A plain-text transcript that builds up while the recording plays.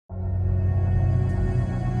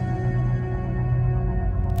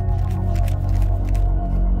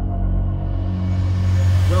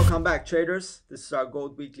Welcome back, traders. This is our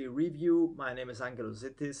Gold Weekly Review. My name is Angelo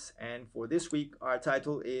Zittis, and for this week, our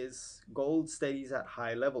title is Gold Steadies at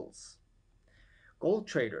High Levels. Gold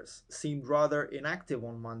traders seemed rather inactive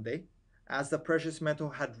on Monday, as the precious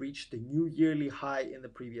metal had reached the new yearly high in the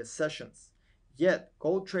previous sessions. Yet,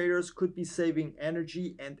 gold traders could be saving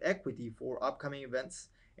energy and equity for upcoming events,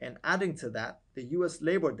 and adding to that, the US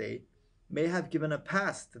Labor Day may have given a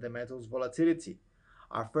pass to the metal's volatility.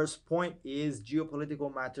 Our first point is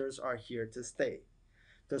geopolitical matters are here to stay.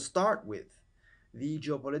 To start with, the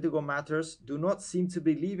geopolitical matters do not seem to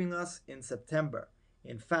be leaving us in September.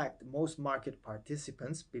 In fact, most market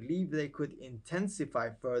participants believe they could intensify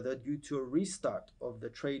further due to a restart of the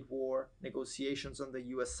trade war negotiations on the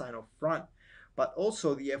US sign-off front, but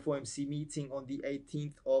also the FOMC meeting on the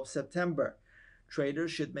 18th of September.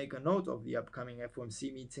 Traders should make a note of the upcoming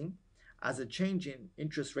FOMC meeting, as a change in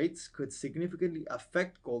interest rates could significantly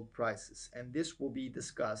affect gold prices, and this will be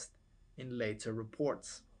discussed in later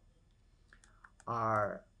reports.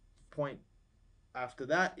 Our point after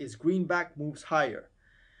that is Greenback moves higher.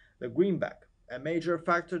 The Greenback, a major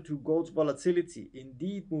factor to gold's volatility,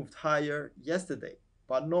 indeed moved higher yesterday,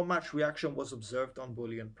 but not much reaction was observed on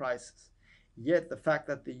bullion prices. Yet the fact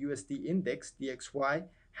that the USD index, DXY,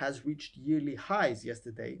 has reached yearly highs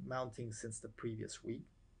yesterday, mounting since the previous week,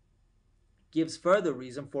 gives further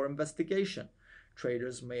reason for investigation.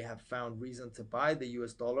 Traders may have found reason to buy the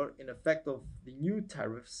US dollar in effect of the new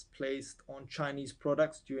tariffs placed on Chinese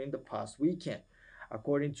products during the past weekend.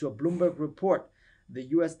 According to a Bloomberg report, the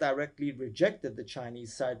US directly rejected the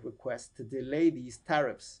Chinese side request to delay these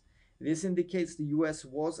tariffs. This indicates the US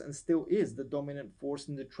was and still is the dominant force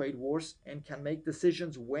in the trade wars and can make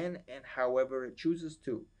decisions when and however it chooses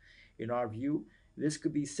to. In our view, this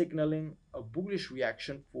could be signaling a bullish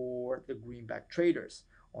reaction for the greenback traders.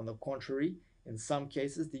 On the contrary, in some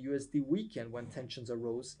cases, the USD weakened when tensions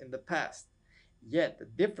arose in the past. Yet, the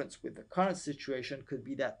difference with the current situation could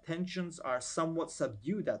be that tensions are somewhat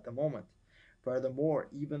subdued at the moment. Furthermore,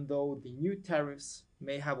 even though the new tariffs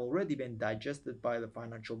may have already been digested by the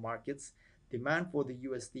financial markets, demand for the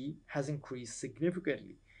USD has increased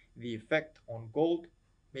significantly. The effect on gold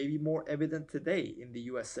may be more evident today in the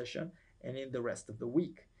US session and in the rest of the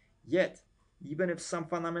week. Yet, even if some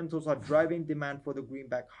fundamentals are driving demand for the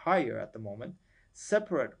greenback higher at the moment,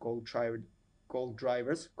 separate gold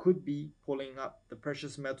drivers could be pulling up the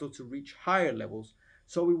precious metal to reach higher levels,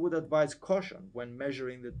 so we would advise caution when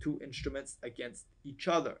measuring the two instruments against each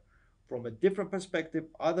other. From a different perspective,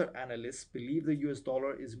 other analysts believe the US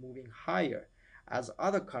dollar is moving higher, as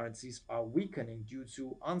other currencies are weakening due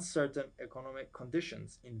to uncertain economic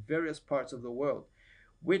conditions in various parts of the world,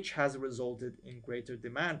 which has resulted in greater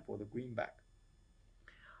demand for the greenback.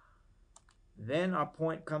 Then our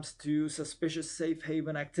point comes to suspicious safe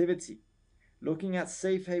haven activity. Looking at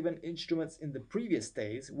safe haven instruments in the previous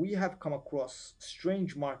days, we have come across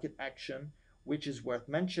strange market action which is worth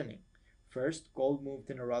mentioning. First, gold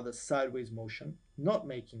moved in a rather sideways motion, not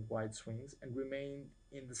making wide swings, and remained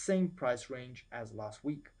in the same price range as last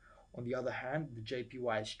week. On the other hand, the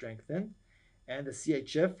JPY strengthened and the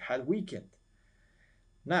CHF had weakened.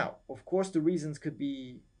 Now, of course, the reasons could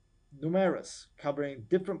be numerous, covering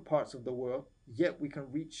different parts of the world, yet we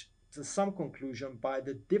can reach to some conclusion by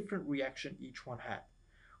the different reaction each one had.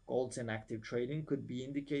 Gold's inactive trading could be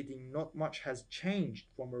indicating not much has changed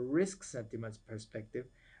from a risk sentiment perspective,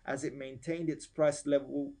 as it maintained its price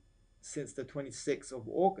level since the 26th of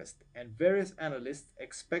August, and various analysts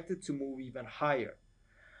expect it to move even higher.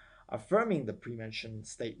 Affirming the pre-mentioned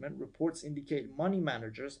statement, reports indicate money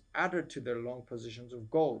managers added to their long positions of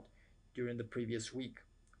gold during the previous week.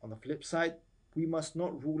 On the flip side, we must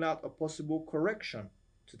not rule out a possible correction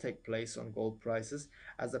to take place on gold prices,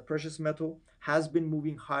 as the precious metal has been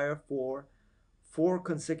moving higher for 4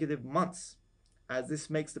 consecutive months, as this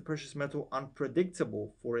makes the precious metal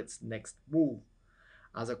unpredictable for its next move.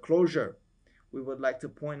 As a closure, we would like to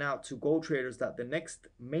point out to gold traders that the next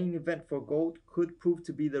main event for gold could prove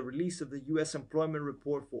to be the release of the US employment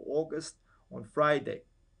report for August on Friday.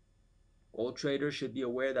 Gold traders should be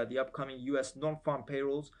aware that the upcoming US non-farm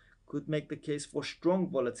payrolls could make the case for strong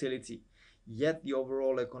volatility, yet the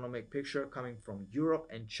overall economic picture coming from Europe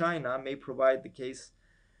and China may provide the case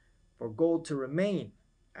for gold to remain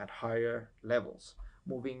at higher levels.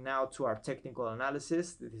 Moving now to our technical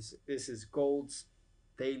analysis, this is gold's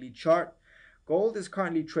daily chart. Gold is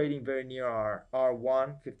currently trading very near our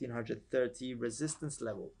R1 1530 resistance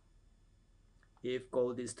level. If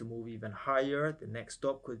gold is to move even higher, the next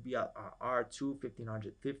stop could be at our R2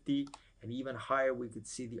 1550, and even higher we could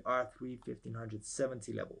see the R3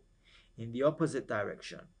 1570 level. In the opposite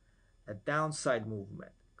direction, a downside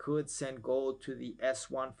movement could send gold to the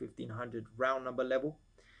S1 1500 round number level,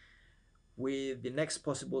 with the next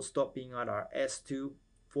possible stop being at our S2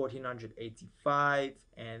 1485,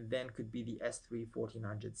 and then could be the S3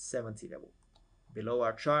 1470 level. Below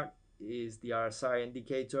our chart is the RSI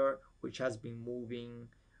indicator, which has been moving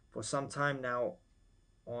for some time now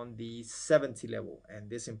on the 70 level, and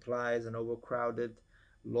this implies an overcrowded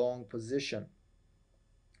long position.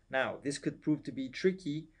 Now, this could prove to be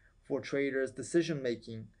tricky for traders' decision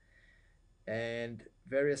making, and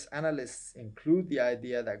various analysts include the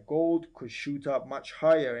idea that gold could shoot up much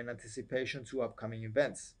higher in anticipation to upcoming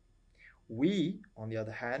events. We, on the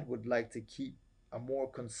other hand, would like to keep a more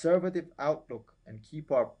conservative outlook and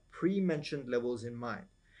keep our pre-mentioned levels in mind.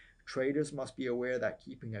 Traders must be aware that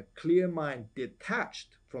keeping a clear mind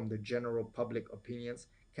detached from the general public opinions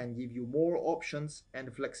can give you more options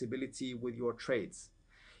and flexibility with your trades.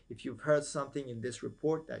 If you've heard something in this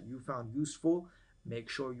report that you found useful, make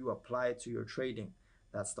sure you apply it to your trading.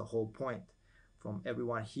 That's the whole point. From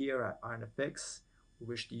everyone here at IronFX, we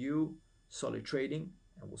wish you solid trading,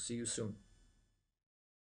 and we'll see you soon.